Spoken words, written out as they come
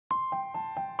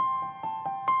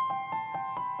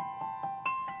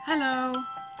Hello!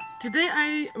 Today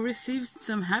I received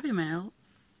some happy mail.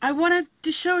 I wanted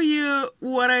to show you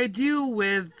what I do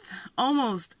with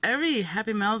almost every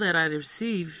happy mail that I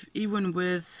receive, even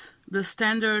with the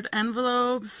standard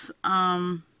envelopes.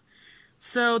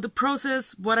 So the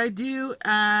process, what I do,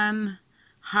 and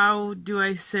how do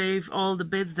I save all the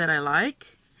bits that I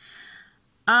like.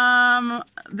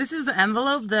 This is the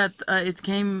envelope that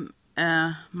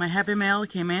my happy mail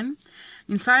came in.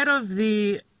 Inside of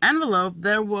the envelope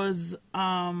there was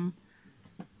a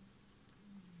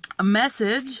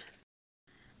message,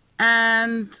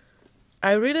 and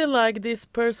I really like this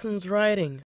person's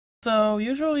writing. So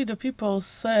usually the people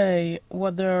say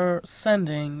what they're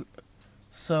sending,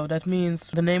 so that means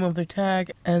the name of the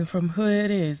tag and from who it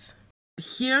is.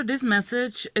 Here, this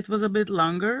message, it was a bit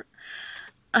longer.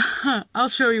 I'll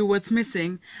show you what's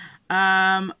missing.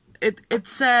 It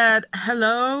said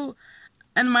hello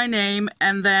and my name,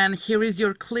 and then here is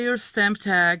your clear stamp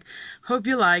tag. Hope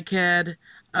you like it.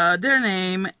 Their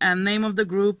name and name of the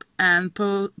group, and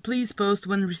please post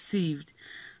when received.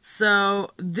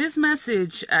 So this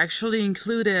message actually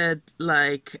included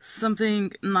like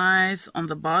something nice on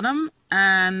the bottom,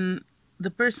 and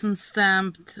the person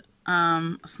stamped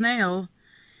a snail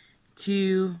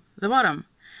to the bottom.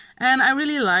 And I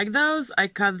really like those. I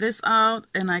cut this out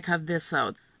and I cut this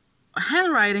out.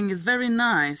 Handwriting is very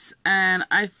nice, and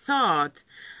I thought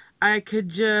I could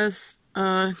just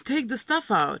take the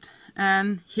stuff out.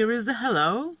 And here is the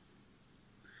hello.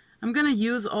 I'm gonna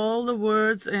use all the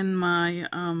words in my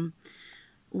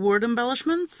word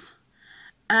embellishments,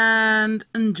 and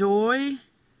enjoy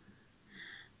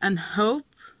and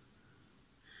hope.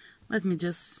 Let me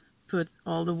just put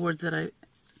all the words that I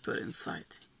put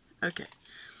inside. Okay,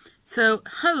 so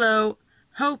hello,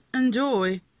 hope,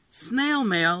 enjoy, snail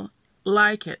mail,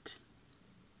 like it.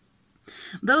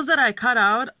 Those that I cut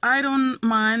out, I don't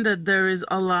mind that there is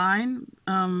a line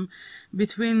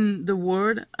between the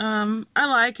word. I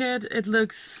like it. It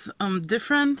looks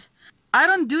different. I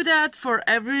don't do that for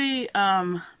every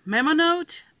memo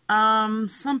note.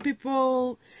 Some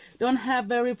people don't have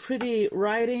very pretty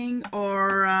writing,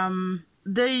 or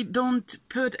they don't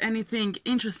put anything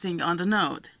interesting on the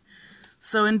note.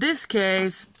 So in this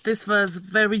case, this was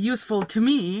very useful to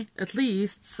me, at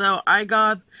least, so I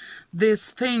got these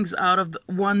things out of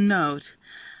one note.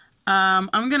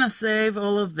 I'm gonna save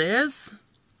all of this,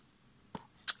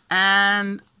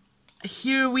 and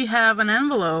here we have an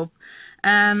envelope,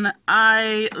 and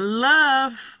I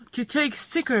love to take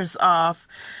stickers off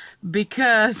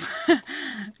because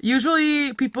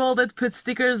usually people that put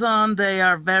stickers on, they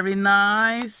are very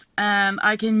nice, and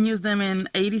I can use them in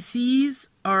ADCs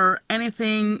or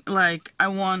anything like I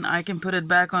want. I can put it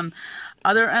back on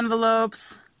other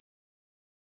envelopes.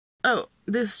 Oh,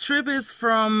 this strip is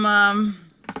from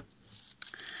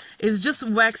it's just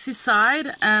waxy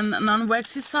side and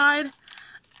non-waxy side.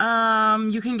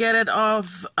 You can get it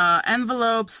off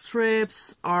envelope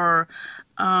strips, or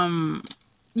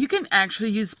you can actually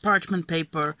use parchment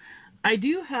paper. I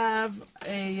do have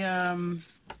a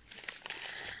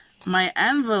my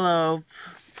envelope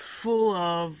full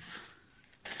of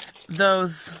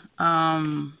those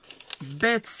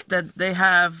bits that they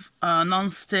have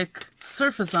non-stick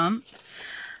surface on,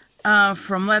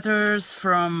 from letters,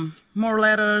 from more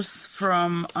letters,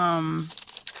 from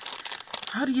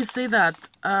how do you say that?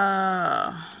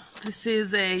 This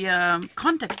is a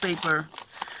contact paper,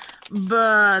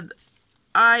 but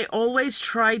I always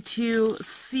try to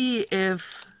see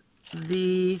if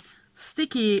the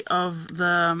sticky of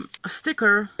the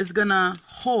sticker is gonna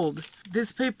hold.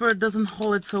 This paper doesn't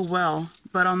hold it so well,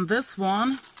 but on this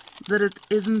one, that it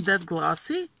isn't that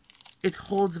glossy, it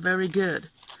holds very good,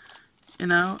 you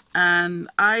know. And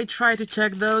I try to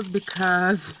check those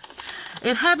because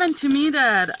it happened to me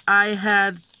that I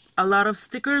had a lot of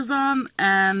stickers on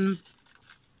and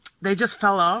they just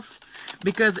fell off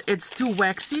because it's too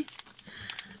waxy.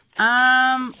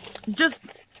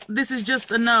 This is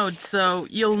just a note, so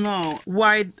you'll know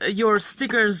why your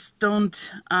stickers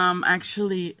don't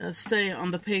actually stay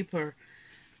on the paper.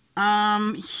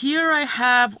 Here I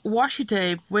have washi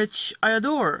tape, which I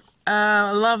adore.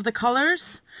 I love the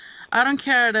colors. I don't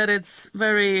care that it's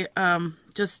very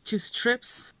just 2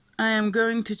 strips. I am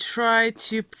going to try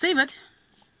to save it.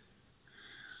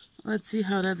 Let's see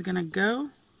how that's gonna go.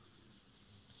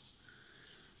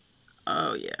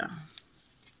 Oh yeah.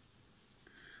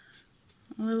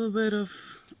 A little bit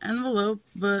of envelope,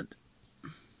 but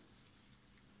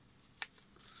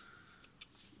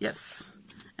yes.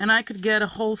 And I could get a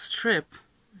whole strip.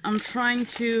 I'm trying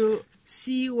to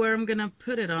see where I'm gonna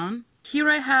put it on. Here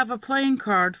I have a playing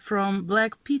card from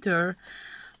Black Peter.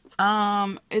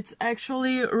 It's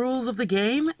actually rules of the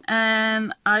game,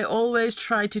 and I always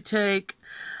try to take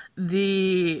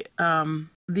the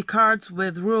cards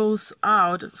with rules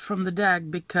out from the deck,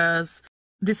 because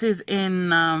this is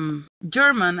in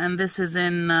German and this is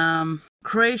in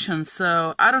Croatian,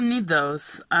 so I don't need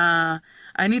those.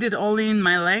 I need it only in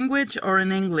my language or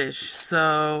in English.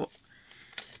 So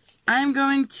I'm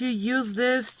going to use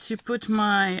this to put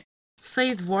my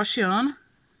saved washi on.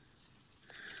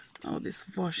 Oh, this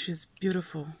washi is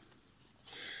beautiful.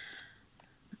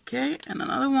 Okay, and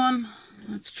another one.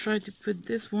 Let's try to put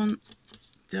this one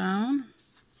down.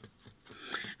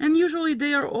 And usually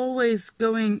they are always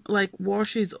going, like,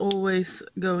 washi is always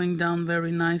going down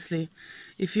very nicely.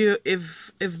 If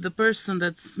the person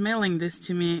that's mailing this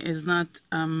to me is not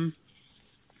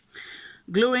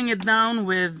gluing it down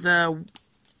with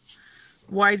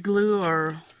white glue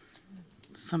or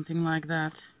something like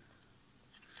that.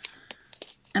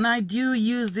 And I do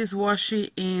use this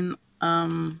washi in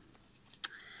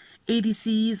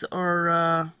ADCs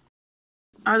or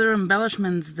other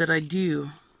embellishments that I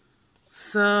do.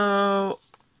 So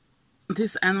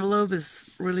this envelope is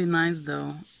really nice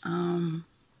though.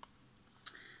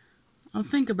 I'll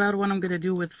think about what I'm gonna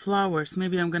do with flowers.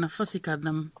 Maybe I'm gonna fussy cut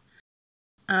them.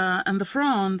 And the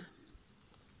front,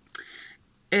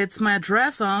 it's my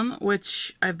address on,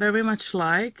 which I very much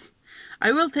like.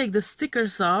 I will take the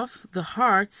stickers off, the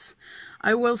hearts.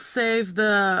 I will save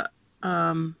the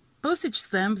postage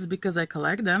stamps because I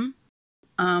collect them.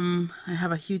 I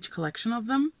have a huge collection of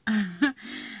them.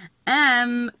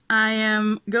 And I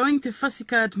am going to fussy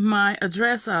cut my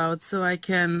address out so I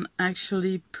can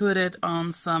actually put it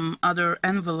on some other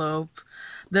envelope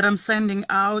that I'm sending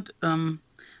out.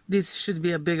 This should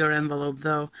be a bigger envelope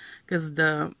though, because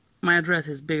my address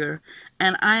is bigger.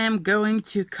 And I am going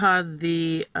to cut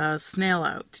the snail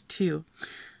out too.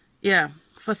 Yeah,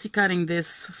 fussy cutting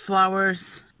these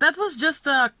flowers. That was just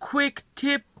a quick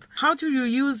tip. How to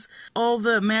use all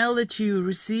the mail that you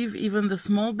receive, even the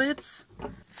small bits.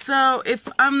 So if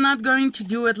I'm not going to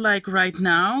do it like right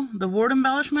now, the word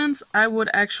embellishments, I would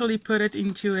actually put it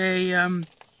into a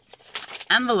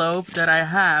envelope that I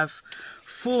have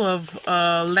full of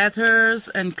letters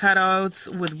and cutouts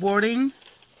with wording.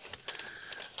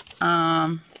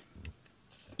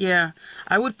 Yeah,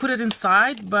 I would put it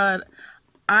inside, but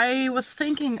I was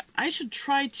thinking I should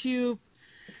try to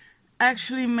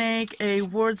actually make a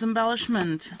words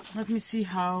embellishment. Let me see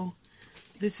how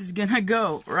this is gonna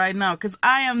go right now, because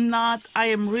I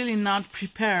am really not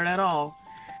prepared at all.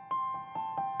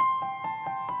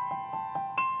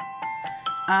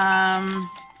 I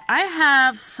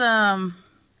have some,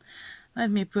 let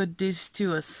me put these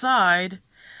two aside.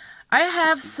 I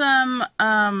have some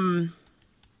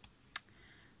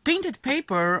painted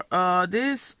paper.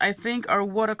 This I think are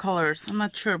watercolors. I'm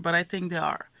not sure, but I think they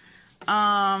are.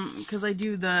 Because I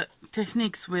do the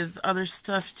techniques with other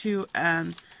stuff too,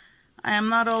 and I am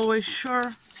not always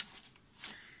sure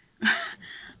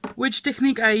which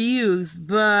technique I use,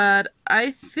 but I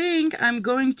think I'm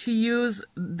going to use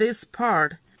this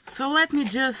part. So let me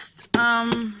just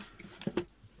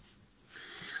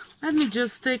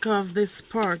take off these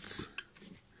parts.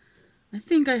 I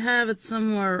think I have it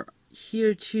somewhere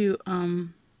here too,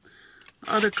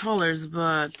 other colors,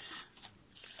 but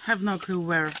have no clue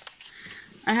where.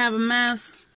 I have a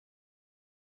mess.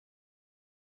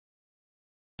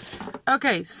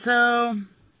 Okay, so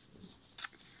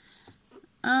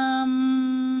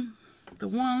the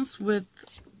ones with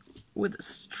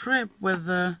strip, with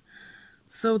the,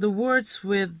 so the words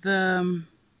with the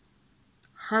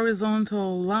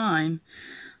horizontal line,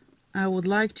 I would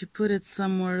like to put it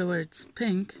somewhere where it's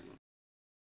pink.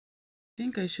 I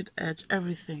think I should edge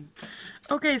everything.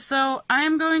 Okay, so I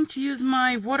am going to use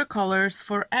my watercolors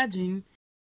for edging.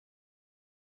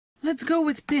 Let's go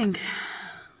with pink.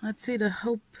 Let's see, the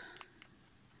hope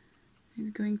is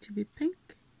going to be pink.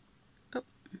 Oh.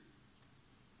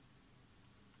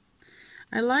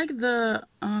 I like the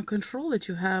control that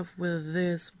you have with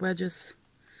these wedges.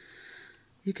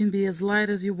 You can be as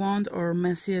light as you want or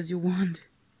messy as you want.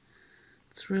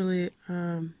 It's really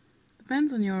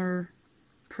depends on your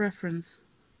preference.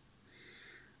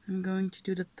 I'm going to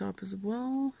do the top as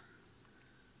well.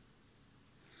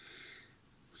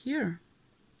 Here.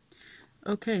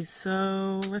 Okay,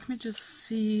 so let me just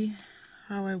see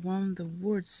how I want the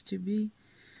words to be.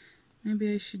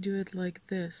 Maybe I should do it like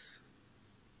this.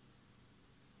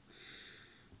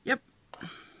 Yep.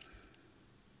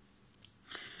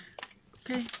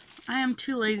 Okay, I am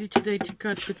too lazy today to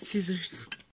cut with scissors.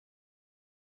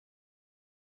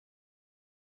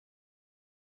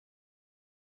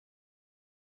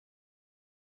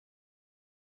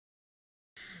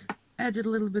 edge it a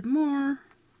little bit more.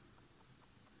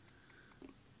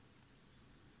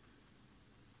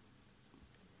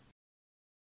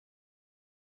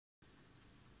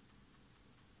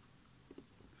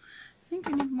 I think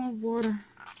I need more water.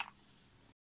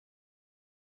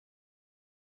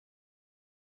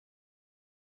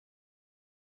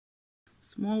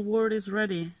 Small word is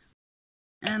ready.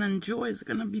 And enjoy is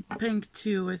gonna be pink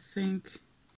too, I think.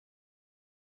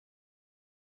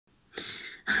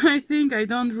 I think I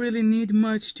don't really need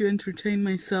much to entertain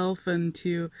myself and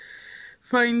to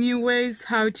find new ways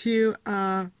how to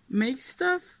make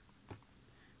stuff.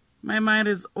 My mind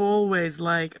is always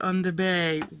like on the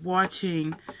bay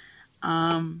watching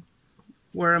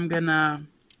where I'm gonna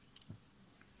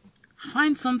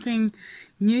find something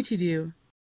new to do,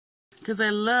 because I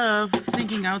love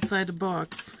thinking outside the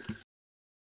box.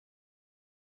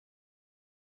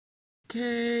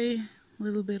 Okay, a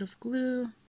little bit of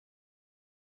glue.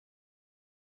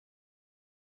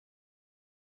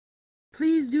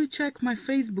 Please do check my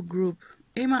Facebook group,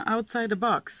 Emma Outside the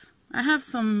Box. I have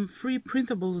some free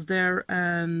printables there,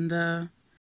 and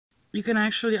you can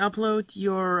actually upload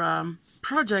your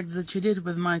projects that you did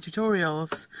with my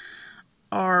tutorials,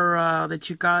 or that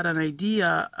you got an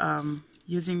idea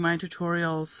using my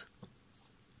tutorials.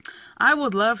 I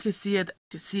would love to see it,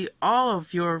 to see all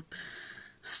of your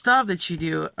stuff that you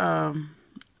do.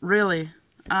 Really,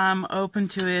 I'm open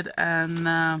to it,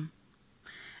 and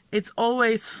it's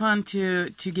always fun to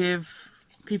give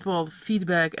people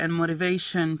feedback and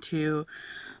motivation to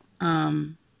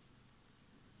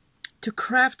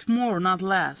craft more, not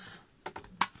less.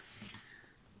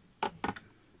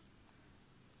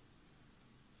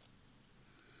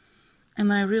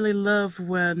 And I really love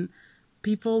when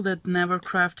people that never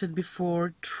crafted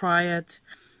before try it,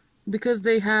 because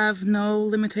they have no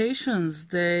limitations.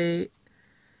 They,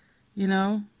 you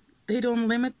know, they don't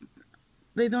limit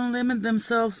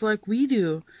themselves like we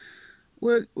do.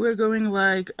 We're going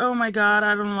like, oh my god,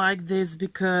 I don't like this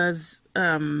because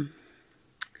I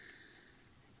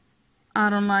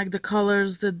don't like the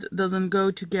colors that doesn't go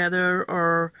together,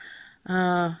 or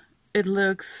it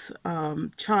looks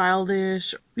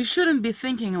childish. We shouldn't be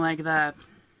thinking like that,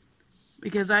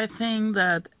 because I think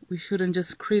that we shouldn't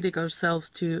just critic ourselves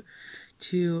to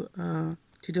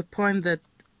the point that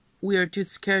we are too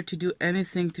scared to do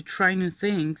anything, to try new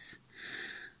things,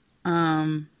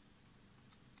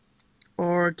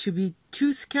 or to be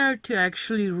too scared to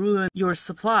actually ruin your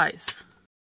supplies.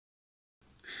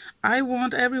 I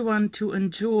want everyone to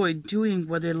enjoy doing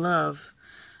what they love,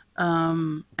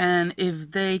 and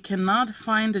if they cannot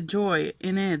find the joy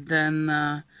in it,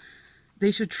 then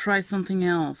they should try something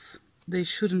else. They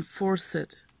shouldn't force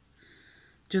it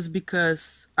just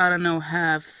because, I don't know,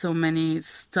 have so many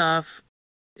stuff.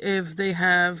 If they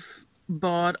have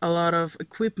bought a lot of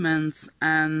equipments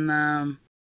and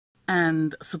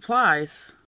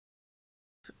supplies,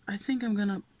 I think I'm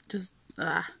gonna just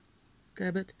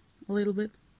dab it a little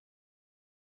bit.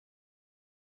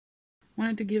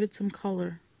 Wanted to give it some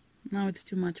color. Now it's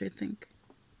too much, I think.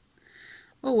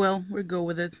 Oh well, we'll go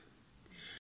with it.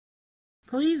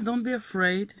 Please don't be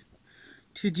afraid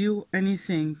to do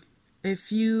anything.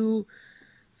 If you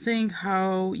think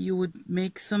how you would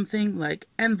make something like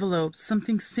envelopes,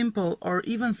 something simple, or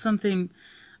even something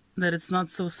that it's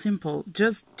not so simple,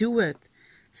 just do it.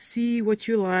 See what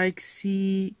you like,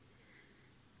 see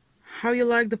how you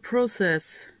like the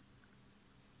process,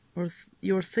 or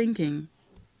your thinking.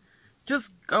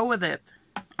 Just go with it.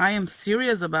 I am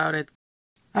serious about it.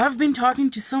 I've been talking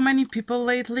to so many people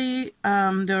lately.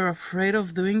 They're afraid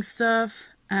of doing stuff,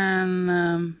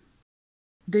 and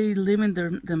they limit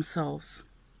themselves.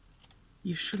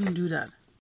 You shouldn't do that.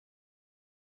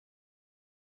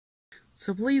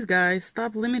 So please, guys,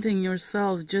 stop limiting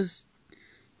yourself. Just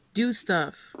do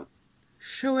stuff.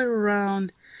 Show it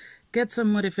around. Get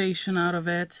some motivation out of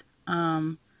it.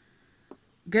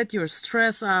 Get your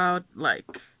stress out,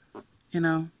 like, you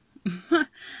know.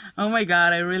 Oh my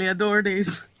god, I really adore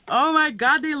these. Oh my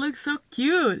god, they look so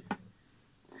cute.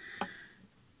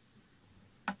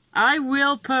 I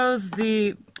will post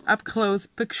the up close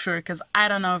picture, because I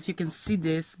don't know if you can see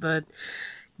this, but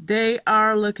they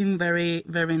are looking very,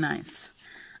 very nice.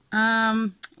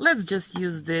 Let's just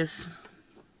use this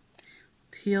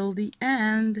till the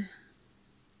end.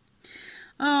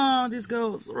 Oh, this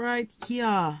goes right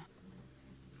here.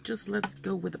 Just let's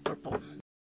go with the purple.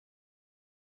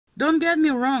 Don't get me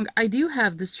wrong, I do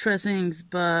have distress inks,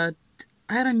 but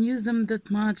I don't use them that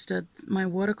much, that my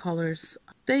watercolors.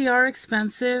 They are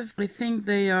expensive. I think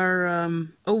they are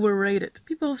overrated.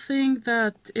 People think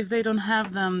that if they don't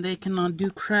have them, they cannot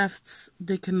do crafts,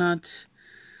 they cannot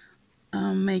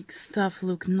make stuff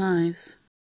look nice.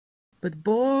 But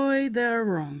boy, they're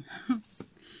wrong.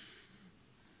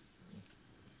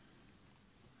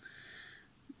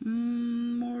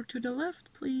 More to the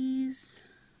left, please.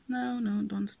 No, no,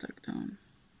 don't stuck down.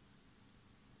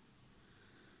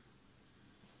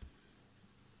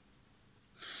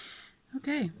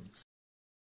 Okay.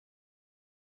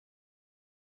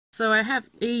 So I have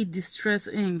 8 distress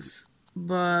inks,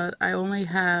 but I only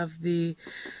have the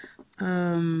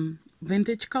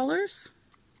vintage colors,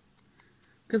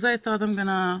 because I thought I'm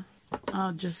gonna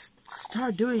just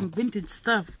start doing vintage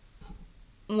stuff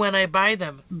when I buy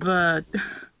them. But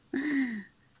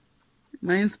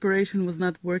my inspiration was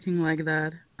not working like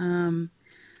that.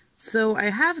 So I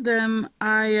have them.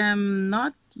 I am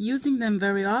not using them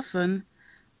very often.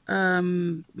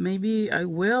 Maybe I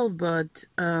will, but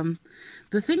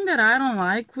the thing that I don't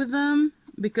like with them,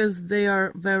 because they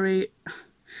are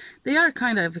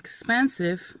kind of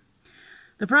expensive.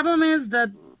 The problem is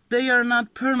that they are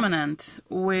not permanent,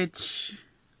 which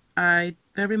I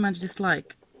very much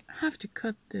dislike. I have to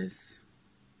cut this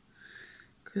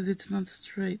because it's not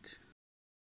straight.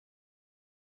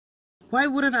 Why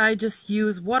wouldn't I just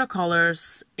use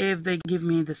watercolors if they give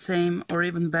me the same or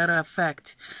even better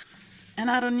effect? And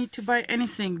I don't need to buy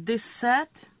anything. This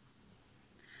set,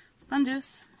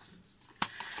 sponges,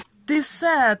 this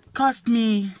set cost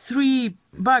me $3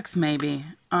 maybe,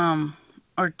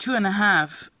 or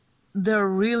 2.5. They're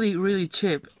really, really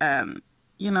cheap, and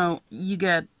you know, you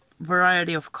get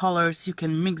variety of colors. You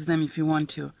can mix them if you want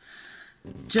to.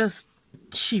 Just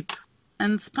cheap.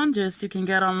 And sponges you can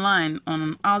get online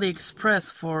on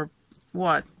AliExpress for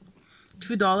what,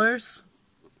 $2,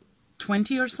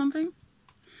 20 or something.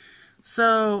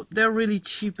 So they're really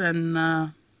cheap, and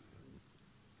I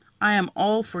am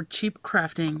all for cheap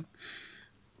crafting.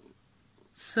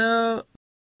 So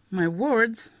my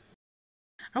words,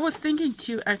 I was thinking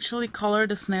to actually color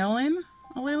the snail in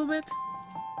a little bit.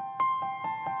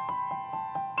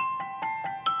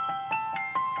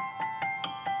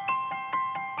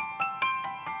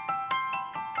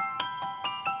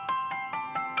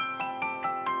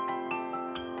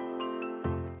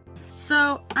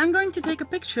 So I'm going to take a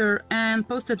picture and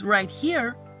post it right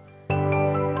here.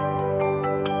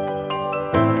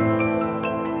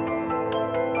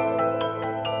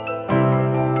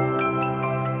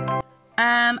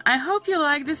 And I hope you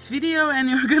like this video and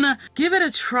you're gonna give it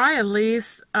a try at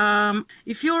least.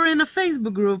 If you're in a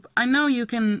Facebook group, I know you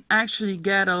can actually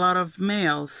get a lot of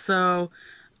mail. So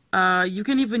you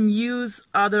can even use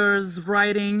others'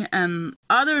 writing and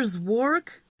others'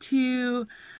 work to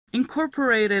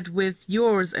incorporate it with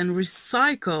yours and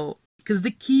recycle, because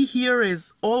the key here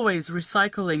is always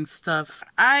recycling stuff.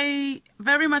 I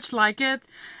very much like it,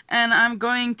 and I'm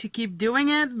going to keep doing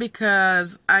it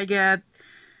because I get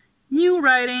new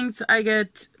writings, I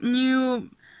get new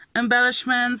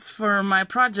embellishments for my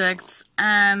projects,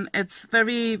 and it's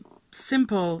very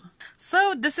simple.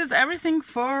 So this is everything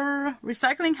for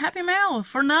Recycling Happy Mail,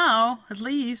 for now at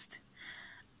least.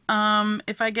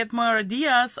 If I get more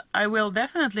ideas, I will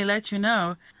definitely let you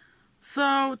know.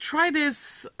 So try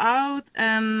this out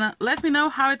and let me know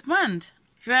how it went.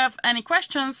 If you have any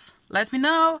questions, let me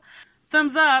know.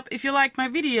 Thumbs up if you liked my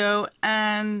video,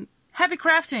 and happy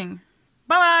crafting!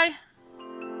 Bye bye!